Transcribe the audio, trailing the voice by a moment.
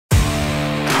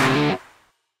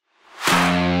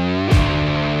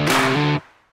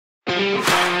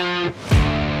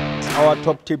our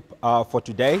top tip for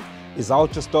today is how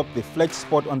to stop the flex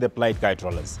spot on the blade guide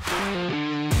rollers.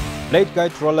 Blade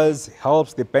guide rollers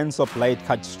helps the pencil blade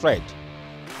cut straight.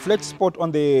 Flex spot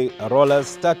on the rollers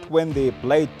start when the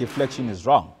blade deflection is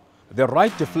wrong. The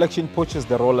right deflection pushes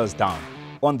the rollers down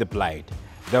on the blade.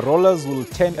 The rollers will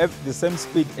turn at the same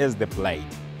speed as the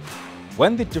blade.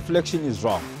 When the deflection is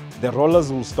wrong, the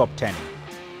rollers will stop turning.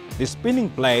 The spinning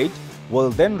blade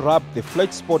will then rub the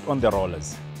flex spot on the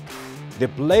rollers. The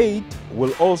blade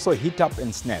will also heat up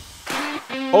and snap.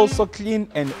 Also clean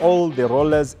and oil the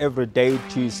rollers every day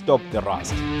to stop the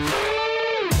rust.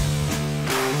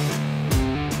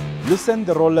 Loosen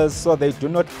the rollers so they do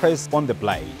not press on the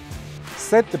blade.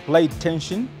 Set the blade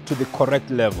tension to the correct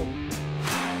level.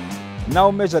 Now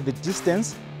measure the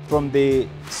distance from the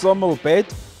sawmill bed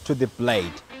to the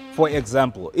blade. For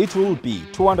example, it will be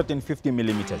 250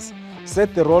 millimeters.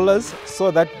 Set the rollers so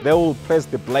that they will press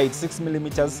the blade 6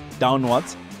 millimeters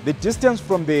downwards. The distance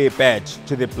from the bed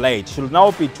to the blade should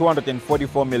now be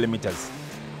 244 millimeters.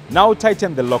 Now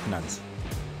tighten the lock nuts.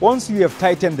 Once you have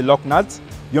tightened the lock nuts,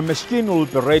 your machine will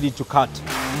be ready to cut.